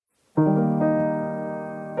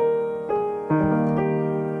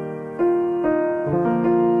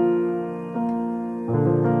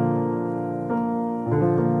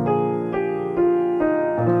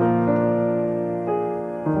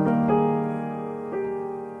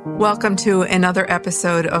Welcome to another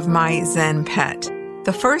episode of My Zen Pet,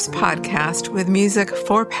 the first podcast with music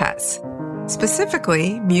for pets,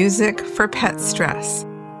 specifically music for pet stress.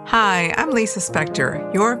 Hi, I'm Lisa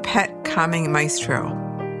Spector, your pet calming maestro.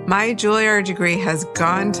 My Juilliard degree has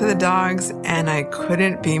gone to the dogs, and I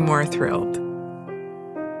couldn't be more thrilled.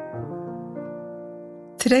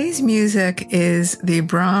 Today's music is the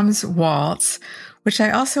Brahms Waltz, which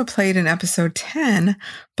I also played in episode 10,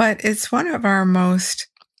 but it's one of our most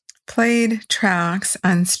played tracks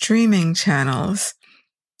on streaming channels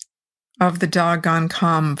of the Dog Gone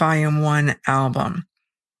Calm Volume 1 album.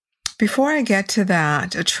 Before I get to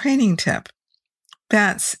that, a training tip.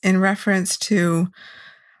 That's in reference to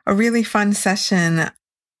a really fun session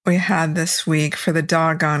we had this week for the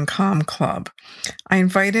Dog Gone Calm Club. I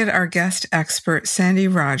invited our guest expert, Sandy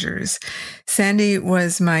Rogers. Sandy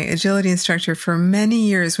was my agility instructor for many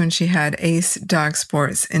years when she had Ace Dog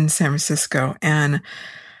Sports in San Francisco, and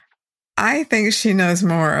I think she knows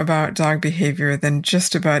more about dog behavior than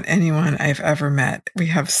just about anyone I've ever met. We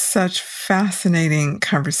have such fascinating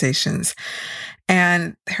conversations.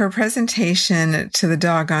 And her presentation to the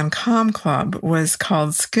Dog Gone Calm Club was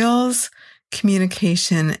called Skills,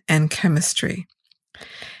 Communication, and Chemistry.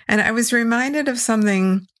 And I was reminded of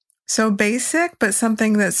something so basic, but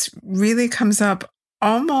something that's really comes up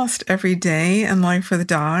almost every day in life with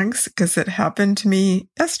dogs, because it happened to me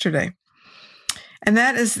yesterday. And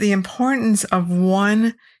that is the importance of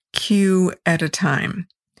one cue at a time.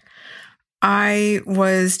 I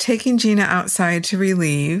was taking Gina outside to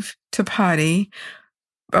relieve, to potty,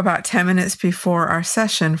 about 10 minutes before our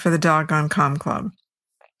session for the Dog Gone Calm Club.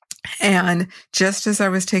 And just as I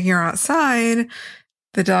was taking her outside,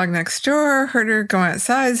 the dog next door heard her go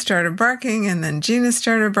outside, started barking, and then Gina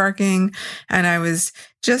started barking. And I was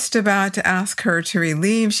just about to ask her to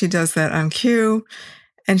relieve. She does that on cue.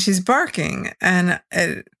 And she's barking, and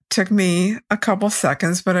it took me a couple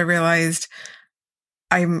seconds, but I realized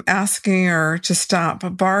I'm asking her to stop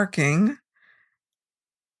barking,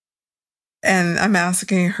 and I'm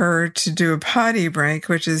asking her to do a potty break,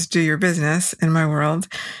 which is do your business in my world,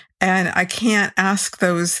 and I can't ask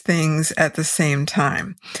those things at the same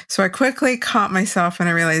time. So I quickly caught myself, and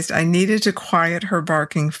I realized I needed to quiet her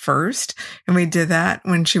barking first, and we did that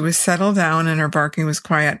when she was settled down and her barking was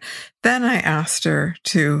quiet. Then I asked her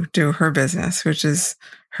to do her business, which is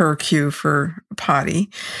her cue for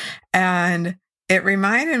potty. And it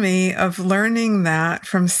reminded me of learning that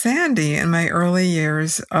from Sandy in my early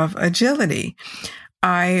years of agility.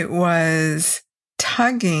 I was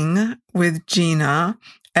tugging with Gina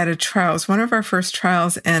at a trial. It was one of our first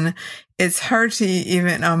trials, and it's hard to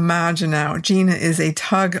even imagine now. Gina is a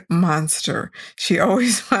tug monster. She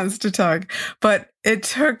always wants to tug, but it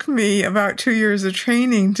took me about 2 years of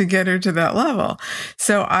training to get her to that level.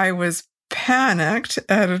 So I was panicked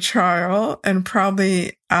at a trial and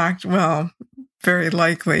probably very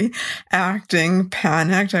likely acting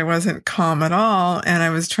panicked. I wasn't calm at all. And I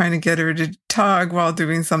was trying to get her to tug while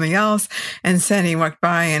doing something else. And Sandy walked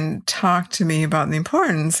by and talked to me about the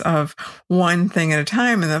importance of one thing at a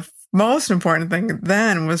time. And the most important thing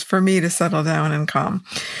then was for me to settle down and calm.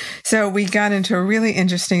 So we got into a really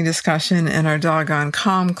interesting discussion in our Dog Gone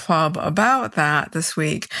Calm Club about that this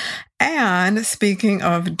week. And speaking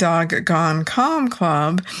of Dog Gone Calm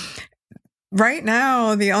Club, right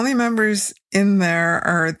now, the only members in there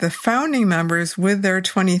are the founding members with their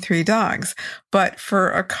 23 dogs. But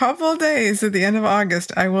for a couple days at the end of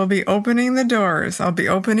August, I will be opening the doors. I'll be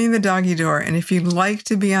opening the doggy door. And if you'd like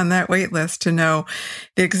to be on that wait list to know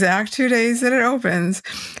the exact 2 days that it opens,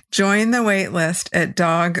 join the wait list at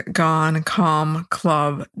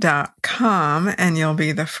doggonecalmclub.com, and you'll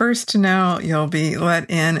be the first to know. You'll be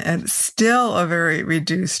let in at still a very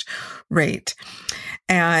reduced rate.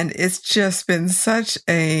 And it's just been such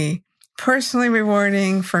a personally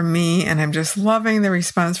rewarding for me, and I'm just loving the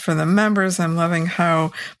response from the members. I'm loving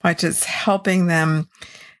how much it's helping them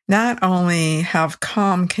not only have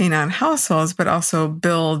calm canine households, but also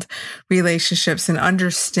build relationships and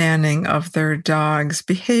understanding of their dog's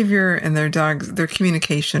behavior and their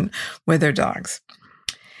communication with their dogs.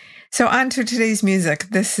 So on to today's music.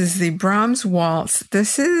 This is the Brahms Waltz.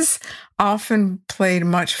 This is often played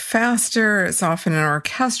much faster. It's often an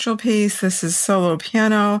orchestral piece. This is solo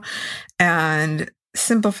piano and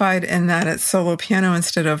simplified in that it's solo piano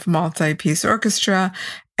instead of multi-piece orchestra,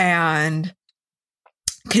 and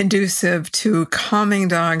conducive to calming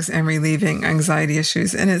dogs and relieving anxiety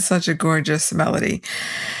issues. And it's such a gorgeous melody,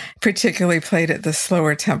 particularly played at the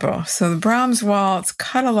slower tempo. So the Brahms Waltz,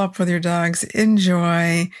 cuddle up with your dogs,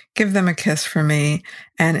 enjoy, give them a kiss for me,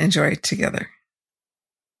 and enjoy together.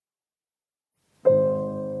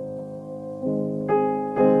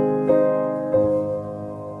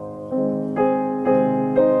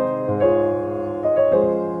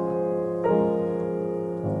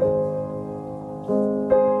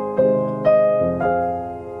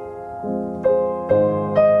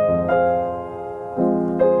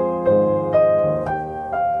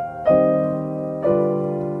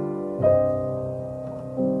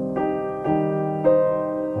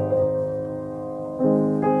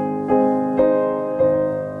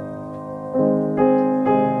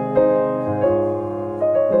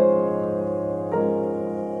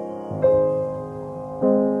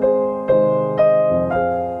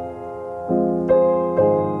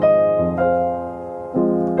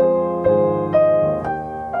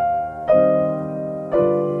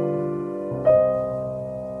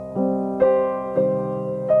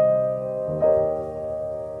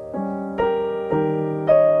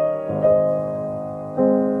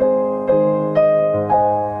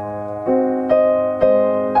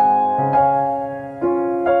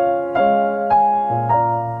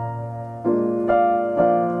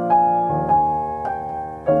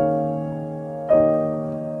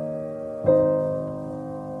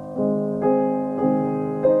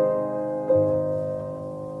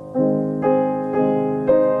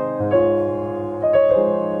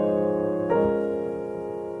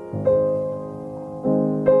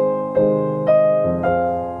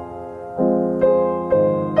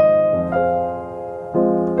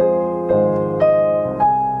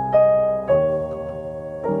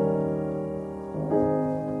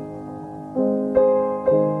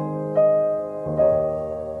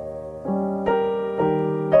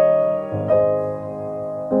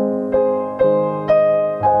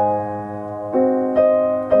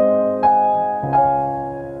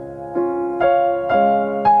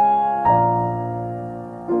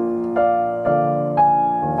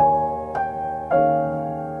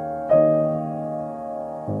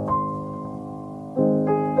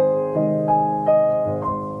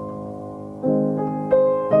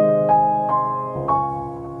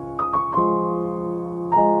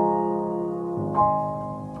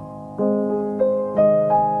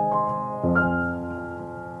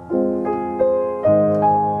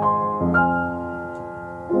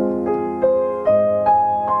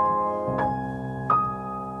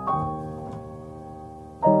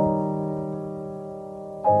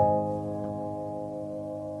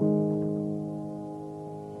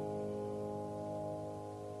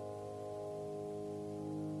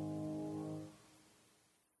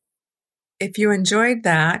 If you enjoyed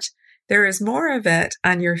that, there is more of it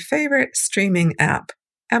on your favorite streaming app,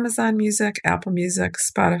 Amazon Music, Apple Music,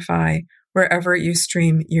 Spotify, wherever you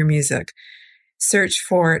stream your music. Search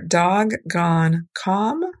for Dog Gone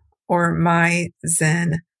Calm or My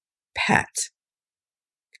Zen Pet.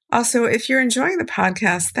 Also, if you're enjoying the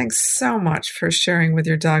podcast, thanks so much for sharing with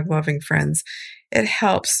your dog-loving friends. It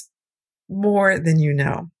helps more than you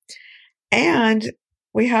know. And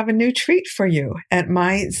we have a new treat for you at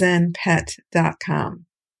myzenpet.com.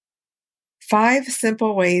 5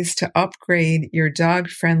 simple ways to upgrade your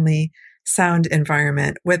dog-friendly sound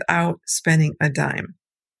environment without spending a dime.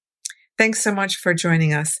 Thanks so much for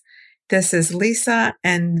joining us. This is Lisa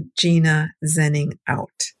and Gina Zenning out.